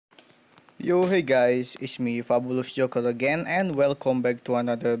Yo, hey guys, it's me Fabulous Joker again, and welcome back to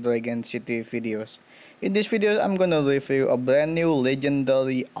another Dragon City videos. In this video, I'm gonna review a brand new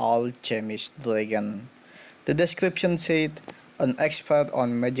legendary alchemist dragon. The description said, an expert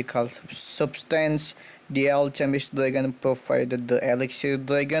on magical substance, the alchemist dragon provided the elixir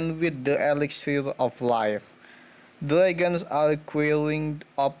dragon with the elixir of life. Dragons are queuing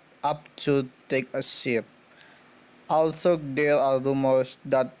up to take a sip. Also, there are rumors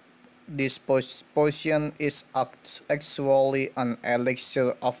that this potion is actually an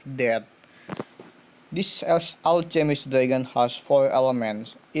elixir of death. This alchemist dragon has four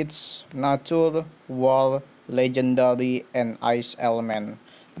elements. It's nature, war, legendary, and ice element.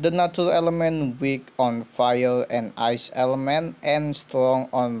 The nature element weak on fire and ice element, and strong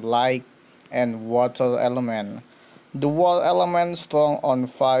on light and water element. The war element strong on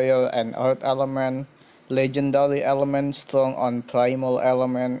fire and earth element. Legendary element strong on primal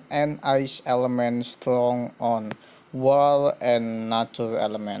element, and ice element strong on war and nature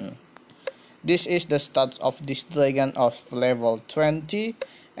element. This is the stats of this dragon of level 20,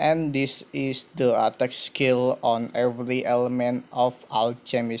 and this is the attack skill on every element of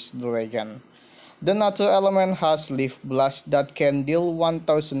alchemist dragon. The nature element has leaf blast that can deal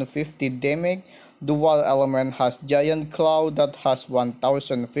 1050 damage. The war element has giant claw that has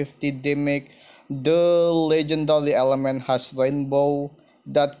 1050 damage. The legendary element has rainbow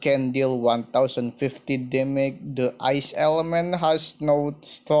that can deal 1050 damage. The ice element has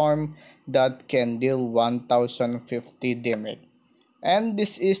snowstorm that can deal 1050 damage. And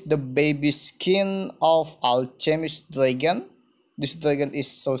this is the baby skin of alchemist dragon. This dragon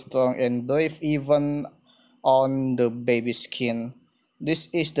is so strong and brave even on the baby skin. This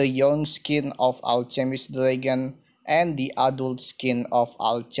is the young skin of alchemist dragon and the adult skin of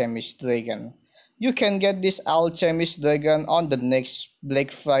alchemist dragon. You can get this alchemist dragon on the next Black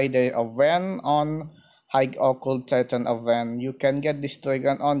Friday event on High Occult Titan event. You can get this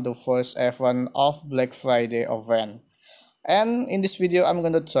dragon on the first event of Black Friday event. And in this video, I'm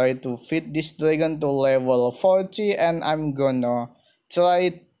gonna try to fit this dragon to level 40, and I'm gonna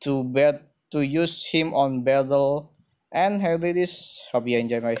try to use him on battle. And here it is. Hope you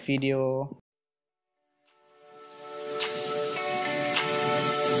enjoy my video.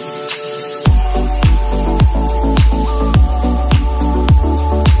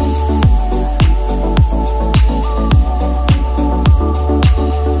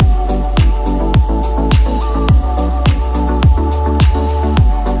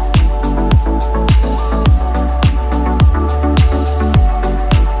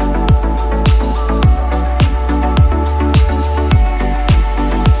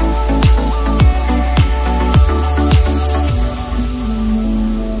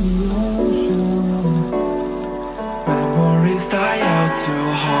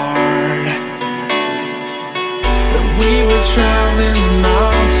 Too hard. But we were traveling the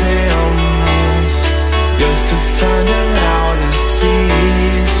mountains just to find the loudest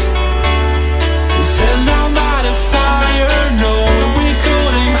seas. We sat down by the fire, knowing we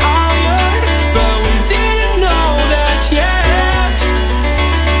could aim higher, but we didn't know that yet.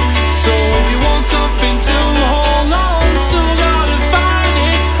 So if you want something to hold on to, gotta find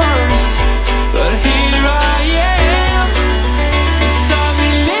it first. But here I am,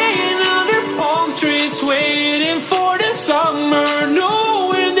 waiting for the summer.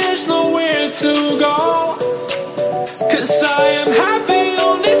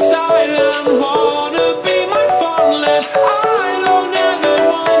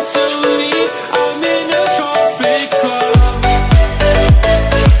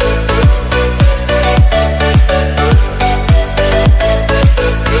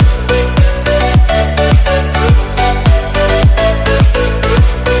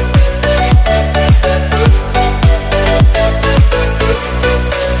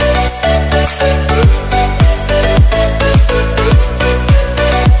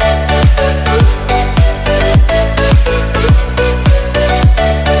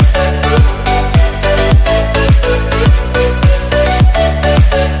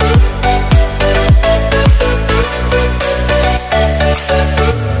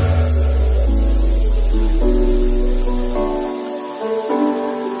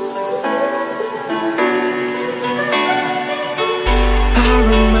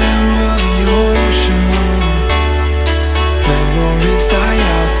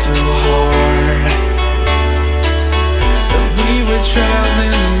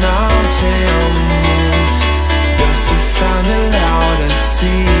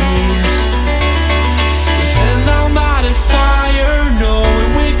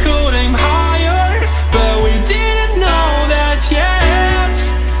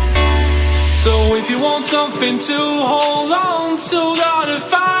 if you want something to hold on to, gotta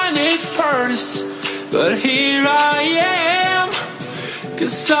find it first. But here I am,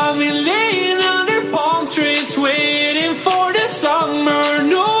 'cause I've been laying under palm trees waiting for the summer